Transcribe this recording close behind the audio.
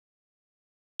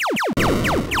What's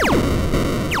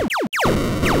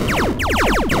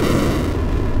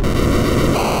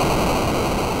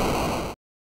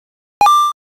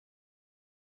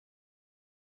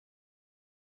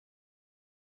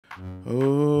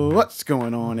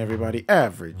going on, everybody?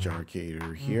 Average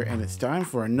Arcader here, and it's time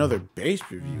for another base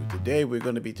review. Today we're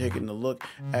going to be taking a look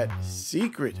at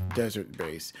Secret Desert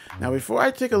Base. Now, before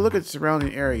I take a look at the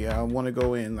surrounding area, I want to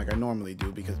go in like I normally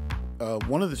do, because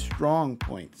one of the strong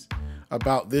points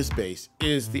about this base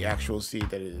is the actual seed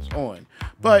that it is on.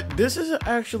 But this is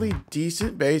actually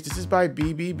decent base. This is by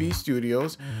BBB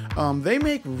Studios. They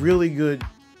make really good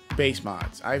base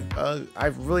mods.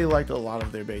 I've really liked a lot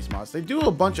of their base mods. They do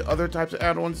a bunch of other types of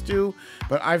add-ons too,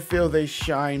 but I feel they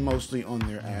shine mostly on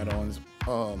their add-ons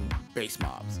base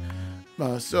mobs.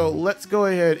 So let's go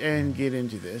ahead and get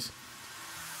into this.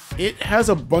 It has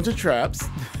a bunch of traps.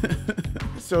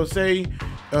 So say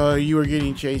you were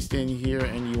getting chased in here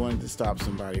and you wanted to stop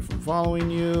somebody from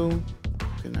following you.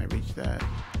 Can I reach that?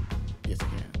 Yes, I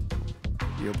can.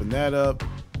 You open that up.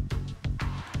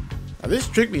 Now, this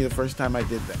tricked me the first time I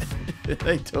did that.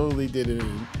 I totally did it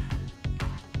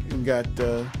and got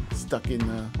stuck in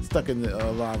the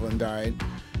lava and died.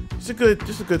 Just a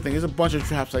good thing. There's a bunch of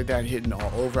traps like that hidden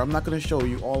all over. I'm not going to show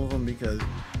you all of them because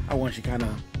I want you to kind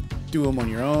of do them on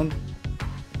your own.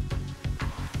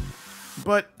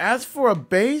 But as for a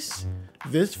base,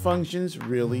 this functions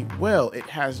really well. It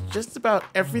has just about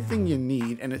everything you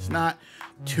need, and it's not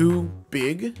too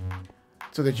big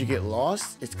so that you get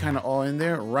lost. It's kind of all in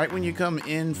there. Right when you come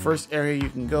in, first area you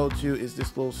can go to is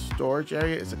this little storage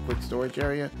area. It's a quick storage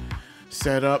area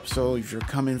set up, so if you're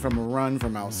coming from a run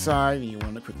from outside and you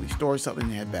want to quickly store something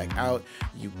and head back out,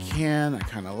 you can. I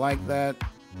kind of like that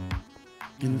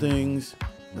and things.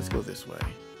 Let's go this way.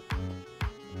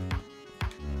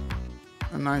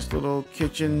 A nice little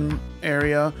kitchen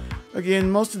area. Again,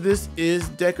 most of this is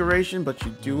decoration, but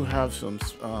you do have some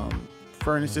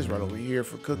furnaces right over here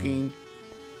for cooking.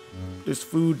 There's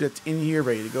food that's in here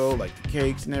ready to go, like the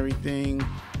cakes and everything.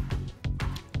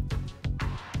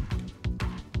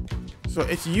 So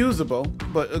it's usable,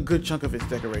 but a good chunk of it's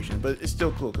decoration. But it's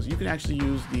still cool because you can actually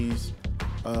use these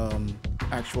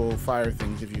actual fire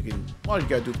things if you can. All you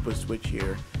gotta do is put a switch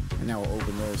here, and that will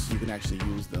open those so you can actually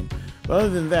use them. But other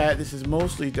than that, this is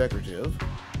mostly decorative.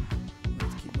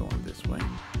 Let's keep going this way.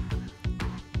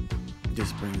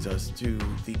 This brings us to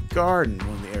the garden, one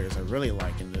of the areas I really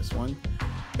like in this one.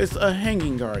 It's a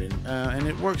hanging garden, and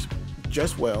it works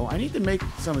just well. I need to make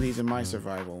some of these in my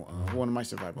survival, one of my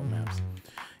survival maps.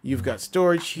 You've got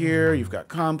storage here, you've got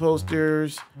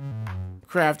composters,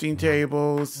 crafting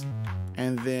tables,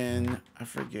 and then, I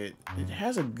forget, it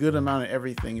has a good amount of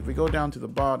everything. If we go down to the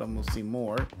bottom, we'll see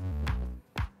more.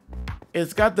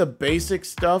 It's got the basic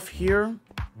stuff here,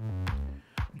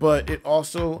 but it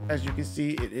also, as you can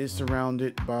see, it is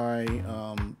surrounded by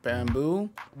bamboo,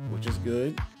 which is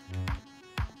good.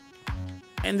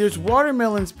 And there's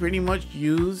watermelons pretty much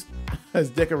used as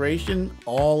decoration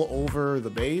all over the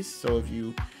base. So if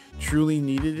you truly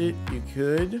needed it, you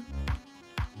could.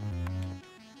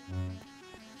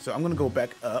 So I'm going to go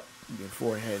back up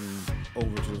before heading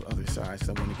over to the other side, because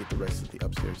I want to get the rest of the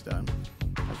upstairs done.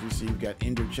 As you see, you've got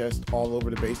ender chests all over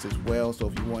the base as well. So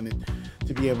if you wanted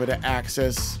to be able to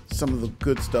access some of the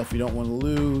good stuff you don't want to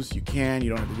lose, you can. You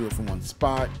don't have to do it from one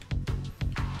spot.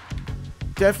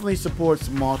 Definitely supports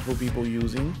multiple people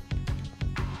using.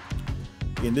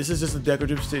 Again, this is just a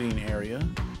decorative sitting area.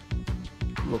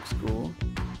 Looks cool.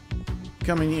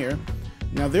 Come in here.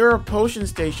 Now there are potion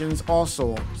stations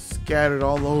also scattered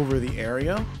all over the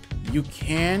area. You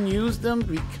can use them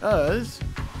because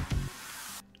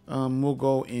we'll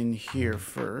go in here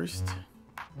first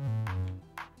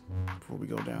before we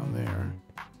go down there.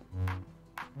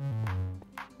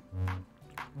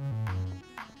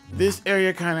 This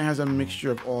area kind of has a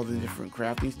mixture of all the different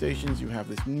crafting stations. You have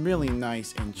this really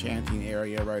nice enchanting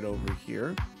area right over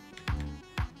here.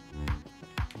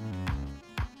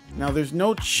 Now there's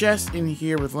no chest in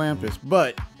here with Lampus,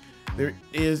 but there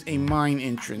is a mine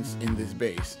entrance in this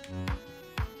base.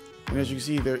 And as you can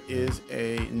see, there is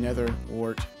a nether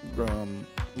wart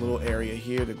little area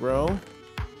here to grow.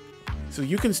 So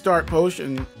you can start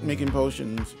making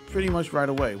potions pretty much right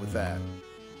away with that.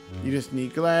 You just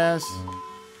need glass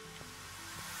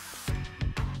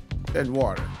and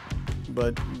water,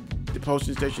 but the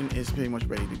potion station is pretty much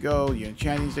ready to go. Your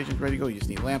enchanting station is ready to go. You just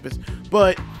need Lampus,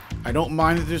 but I don't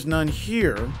mind that there's none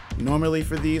here. Normally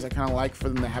for these, I kind of like for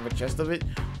them to have a chest of it,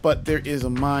 but there is a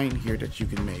mine here that you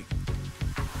can make.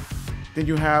 Then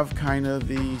you have kind of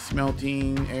the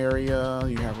smelting area.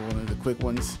 You have one of the quick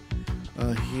ones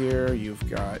here. You've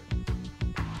got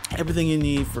everything you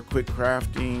need for quick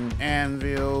crafting,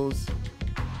 anvils,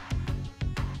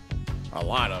 a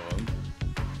lot of them.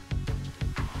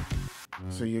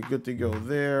 So you're good to go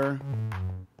there.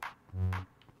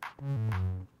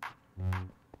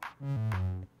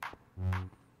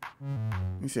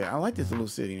 You see, I like this little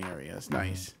sitting area. It's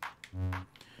nice.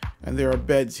 And there are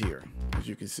beds here, as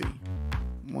you can see.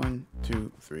 1,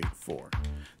 2, 3, 4.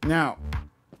 Now,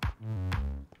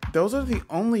 those are the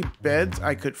only beds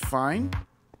I could find,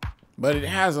 but it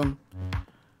has them.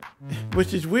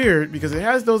 Which is weird because it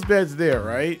has those beds there,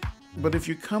 right? But if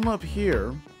you come up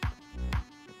here,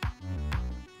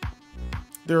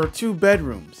 there are 2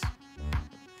 bedrooms.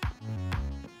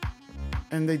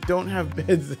 And they don't have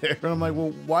beds there. And I'm like,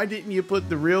 well, why didn't you put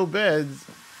the real beds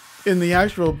in the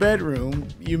actual bedroom?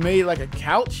 You made like a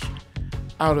couch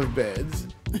out of beds,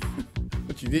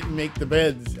 but you didn't make the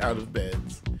beds out of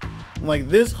beds. I'm like,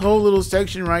 this whole little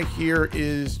section right here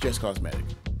is just cosmetic.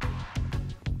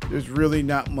 There's really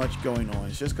not much going on.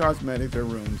 It's just cosmetic, their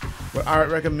rooms. What I would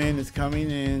recommend is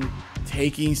coming in,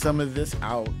 taking some of this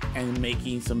out, and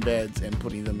making some beds and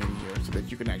putting them in here so that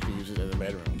you can actually use it as a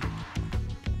bedroom.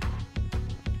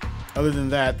 Other than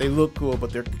that, they look cool,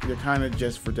 but they're kind of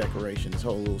just for decoration. This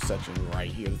whole little section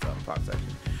right here, the top section.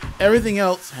 Everything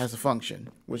else has a function,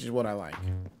 which is what I like.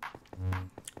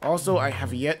 Also, I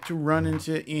have yet to run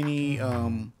into any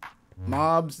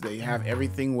mobs. They have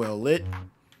everything well lit,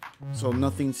 so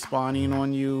nothing's spawning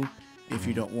on you if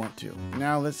you don't want to.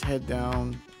 Now let's head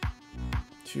down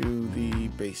to the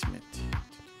basement.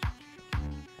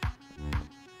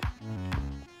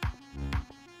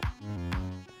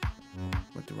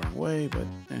 Went the wrong way, but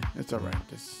it's alright.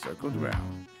 Just circled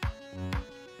around.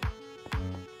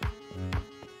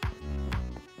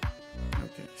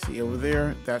 Okay, see over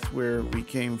there? That's where we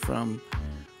came from.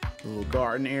 The little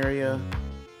garden area.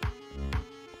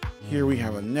 Here we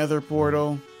have a nether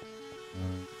portal.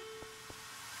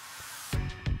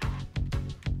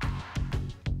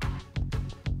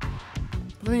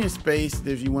 Plenty of space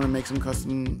if you want to make some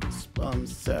custom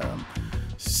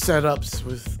setups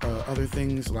with other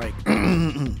things like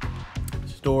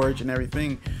storage and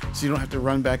everything, so you don't have to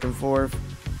run back and forth.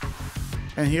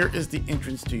 And here is the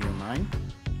entrance to your mine.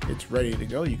 It's ready to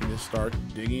go. You can just start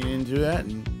digging into that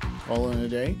and call it a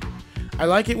day. I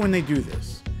like it when they do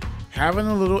this. Having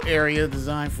a little area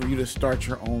designed for you to start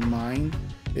your own mine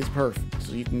is perfect.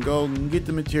 So you can go and get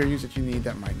the materials that you need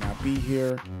that might not be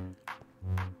here.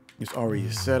 It's already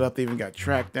set up. They even got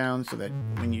track down so that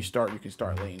when you start, you can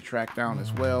start laying track down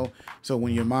as well. So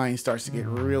when your mine starts to get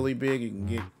really big, you can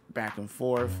get back and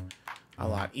forth a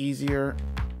lot easier.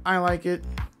 I like it.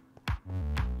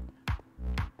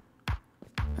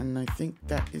 And I think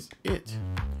that is it.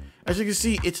 As you can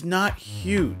see, it's not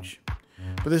huge,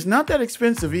 but it's not that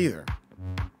expensive either.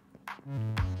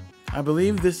 I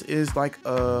believe this is like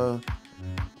a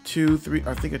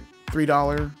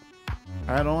 $3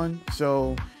 add-on.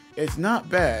 So it's not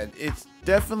bad. It's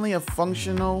definitely a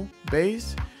functional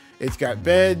base. It's got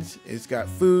beds, it's got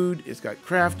food, it's got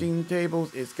crafting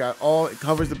tables, it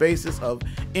covers the basis of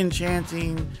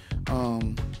enchanting,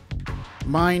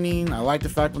 mining. I like the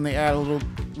fact when they add a little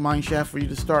mine shaft for you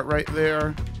to start right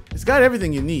there. It's got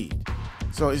everything you need.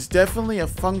 So it's definitely a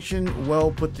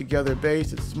well put together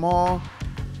base. It's small.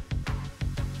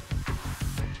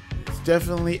 It's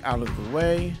definitely out of the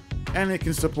way, and it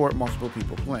can support multiple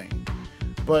people playing.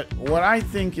 But what I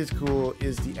think is cool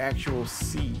is the actual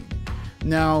seed.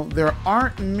 Now, there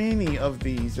aren't many of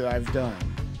these that I've done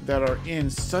that are in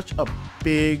such a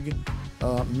big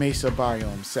mesa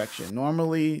biome section.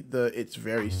 Normally, it's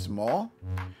very small.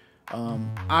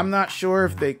 I'm not sure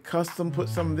if they custom put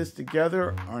some of this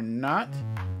together or not.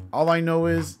 All I know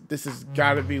is this has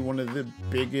got to be one of the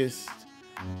biggest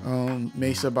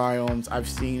mesa biomes I've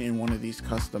seen in one of these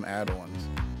custom add-ons.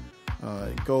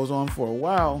 It goes on for a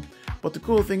while. But the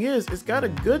cool thing is, it's got a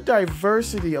good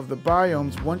diversity of the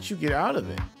biomes once you get out of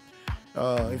it.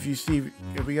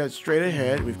 If we got straight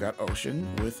ahead, we've got ocean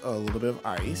with a little bit of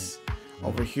ice.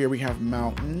 Over here we have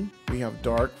mountain, we have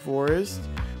dark forest,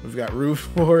 we've got roof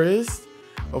forest.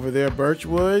 Over there,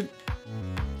 birchwood.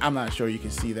 I'm not sure you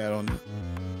can see that on the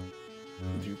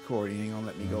recording. Hang on,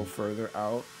 let me go further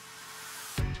out.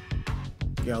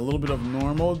 Got a little bit of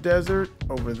normal desert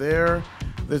over there.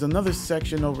 There's another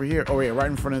section over here. Oh yeah, right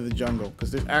in front of the jungle,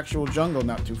 because there's actual jungle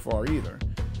not too far either.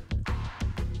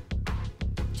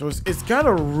 So it's got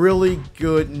a really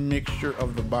good mixture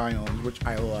of the biomes, which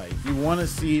I like. You want to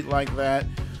see it like that,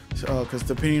 because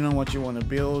depending on what you want to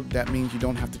build, that means you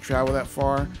don't have to travel that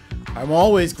far. I'm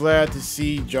always glad to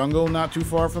see jungle not too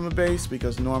far from the base,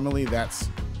 because normally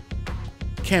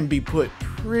can be put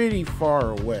pretty far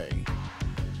away.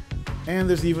 And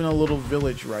there's even a little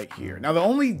village right here. Now, the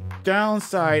only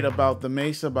downside about the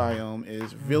Mesa biome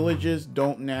is villages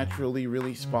don't naturally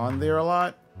really spawn there a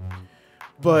lot.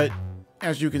 But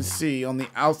as you can see, on the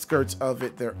outskirts of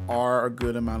it, there are a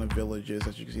good amount of villages.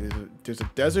 As you can see, there's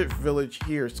a desert village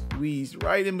here squeezed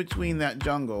right in between that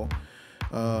jungle.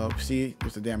 See,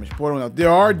 there's a damaged portal. Now, there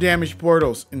are damaged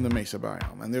portals in the Mesa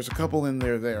biome, and there's a couple in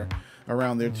there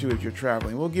around there too if you're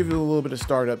traveling. We'll give you a little bit of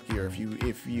startup gear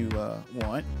if you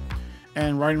want.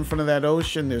 And right in front of that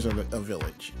ocean, there's a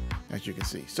village, as you can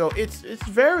see. So it's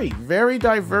very, very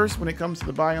diverse when it comes to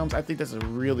the biomes. I think that's a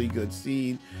really good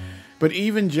seed. But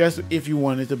even just if you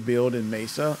wanted to build in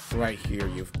Mesa, right here,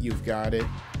 you've got it.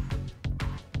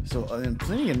 So and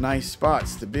plenty of nice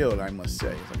spots to build, I must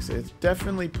say. Like I said, it's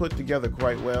definitely put together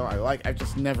quite well. I've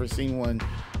just never seen one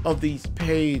of these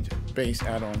paid base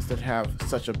add-ons that have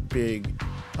such a big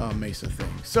Mesa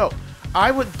thing. So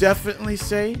I would definitely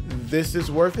say this is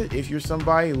worth it if you're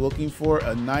somebody looking for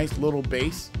a nice little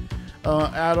base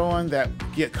add-on that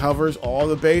covers all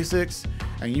the basics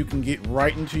and you can get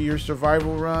right into your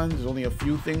survival run. There's only a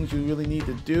few things you really need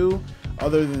to do.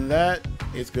 Other than that,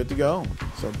 it's good to go.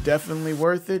 So definitely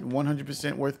worth it,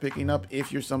 100% worth picking up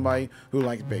if you're somebody who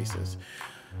likes bases.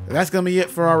 That's going to be it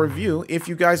for our review. If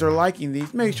you guys are liking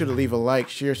these, make sure to leave a like,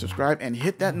 share, subscribe, and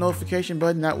hit that notification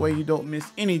button. That way you don't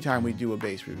miss any time we do a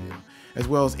base review, as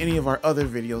well as any of our other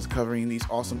videos covering these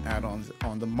awesome add-ons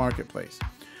on the marketplace.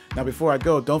 Now, before I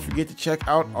go, don't forget to check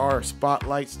out our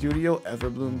Spotlight Studio,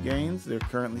 Everbloom Games. They're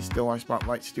currently still our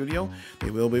Spotlight Studio. They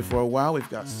will be for a while. We've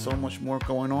got so much more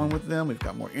going on with them. We've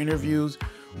got more interviews,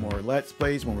 more Let's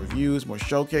Plays, more reviews, more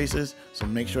showcases, so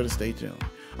make sure to stay tuned.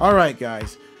 All right,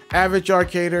 guys. Average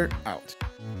Arcader out.